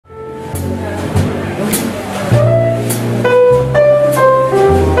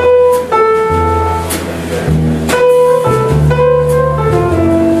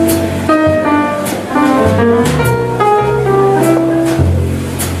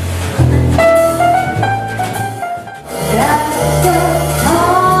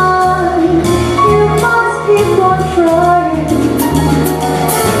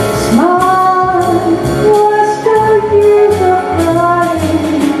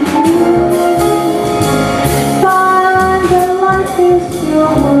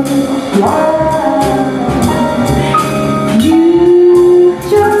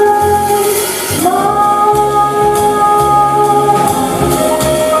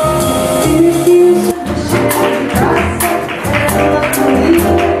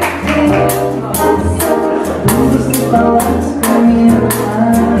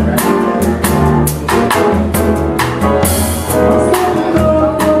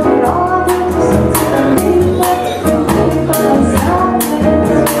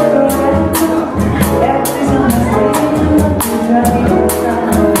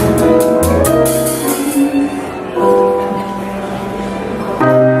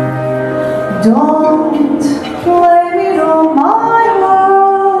Don't blame it on my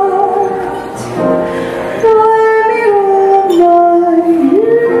heart, blame it on my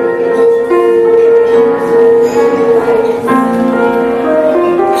youth.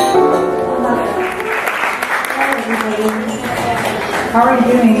 How are you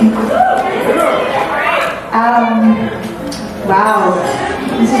doing? Wow,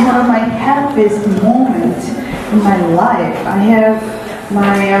 this is one of my happiest moments in my life. I have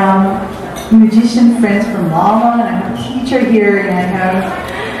my musician friends from Levant, and I have a teacher here, and I have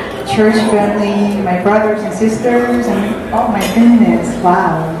church family, my brothers and sisters, and oh my goodness,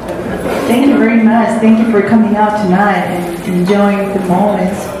 wow. Thank you very much. Thank you for coming out tonight and enjoying the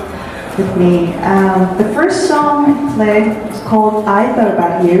moments with me. The first song I played is called I Thought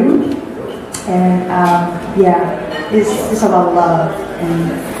About You, and yeah, it's about love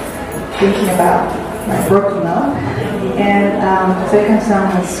and thinking about my broken love. And the second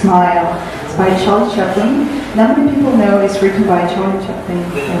song is Smile. It's by Chaplin. Not many people know it's written by George Chaplin.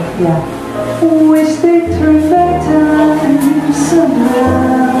 So, yeah. Wish they turned back time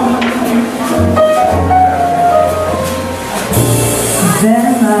somehow.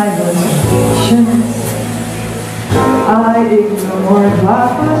 Then I was patient. I ignored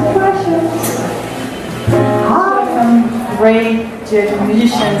what was precious. Hi, some great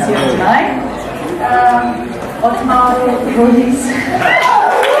musicians here tonight. Otmaro, Ruiz.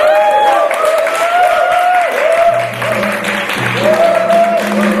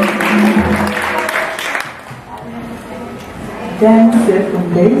 Then Seeff on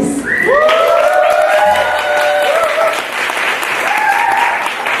bass.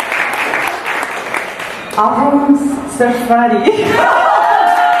 Albums Serfaty.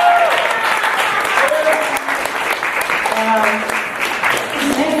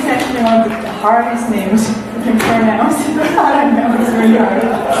 His name is actually one of the hardest names you can pronounce. I don't know, it's really hard.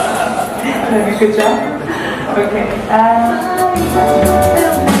 Good job. Okay.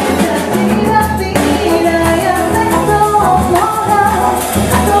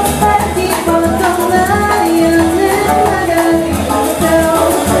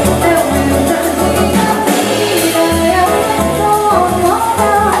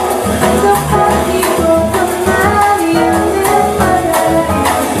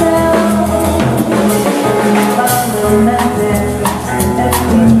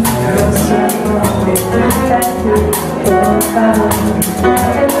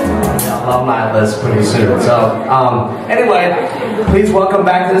 I'll my list pretty soon. So, anyway, please welcome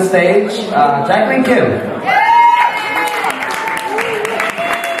back to the stage, Jacqueline Kim.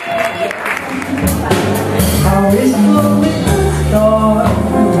 How is moving the star?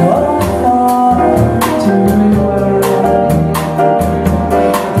 To the world.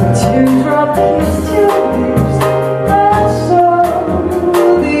 The teardrop hits your lips, and so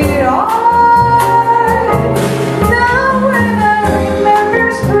the eye. Now when I remember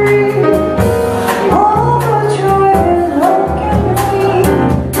spring, all the joy and love can be,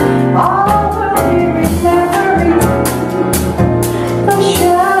 I will be remembered.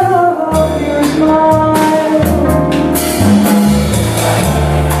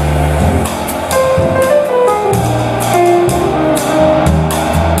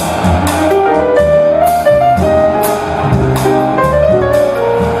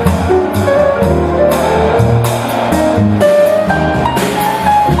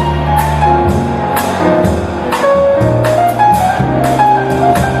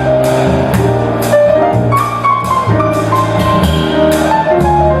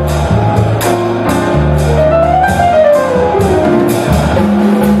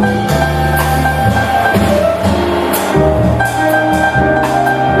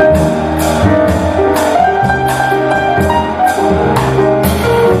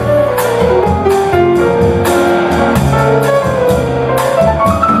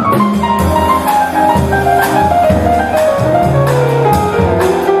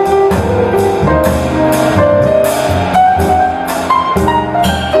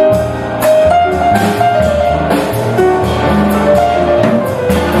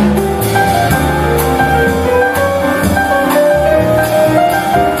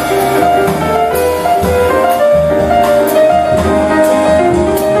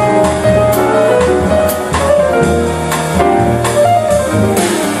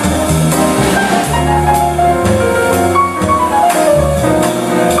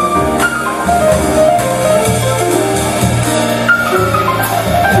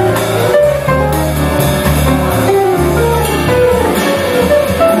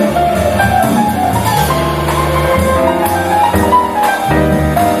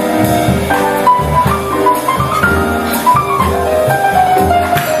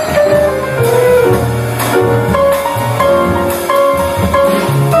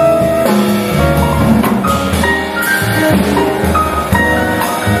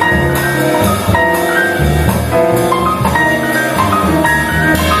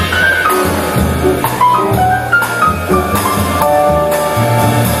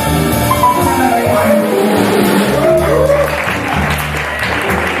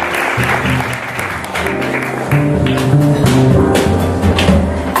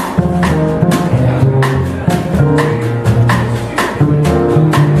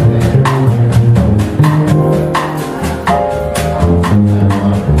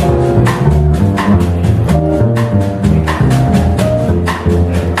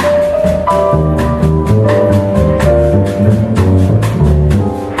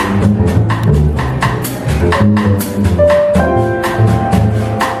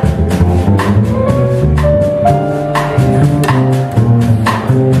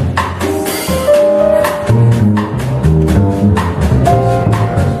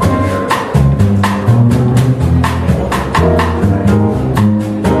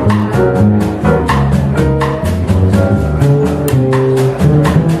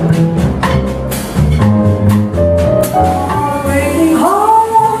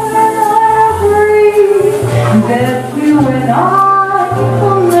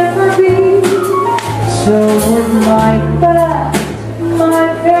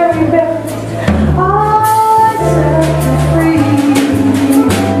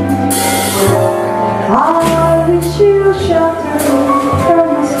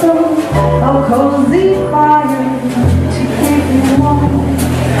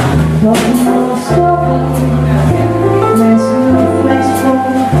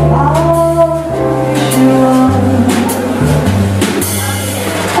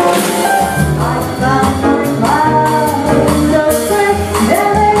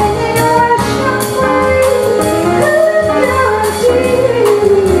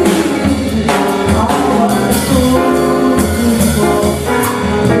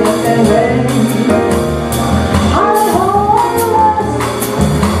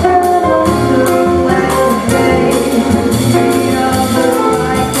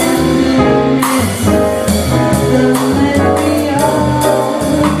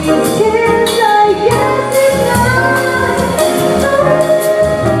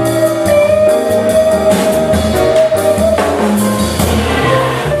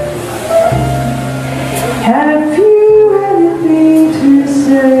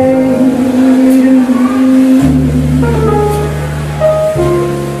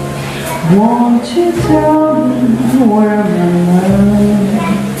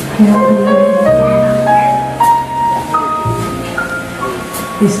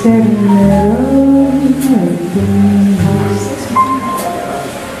 Is there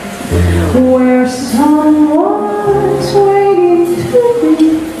where someone's waiting to be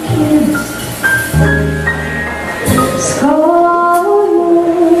kissed? Skylark,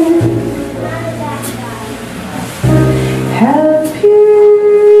 have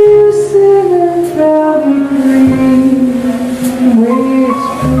you seen a valley green with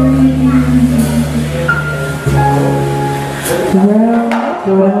spring? Well,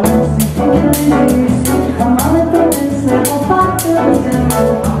 Doralice, I'm on the purpose of a popular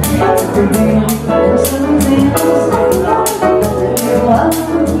temple. The baby goes to the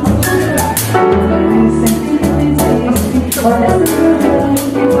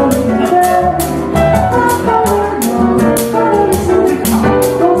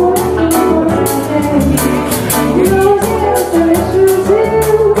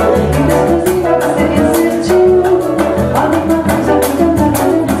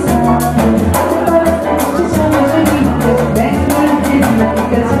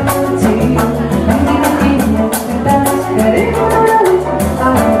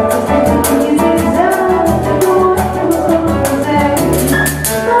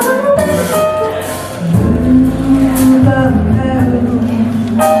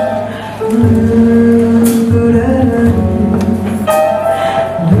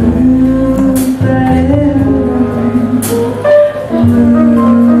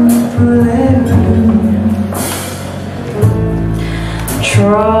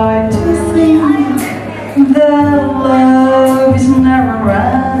try to think that love is never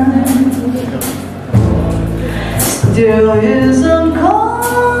right. Still isn't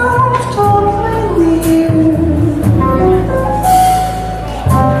comfortable with you.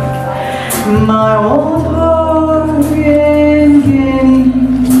 My old heart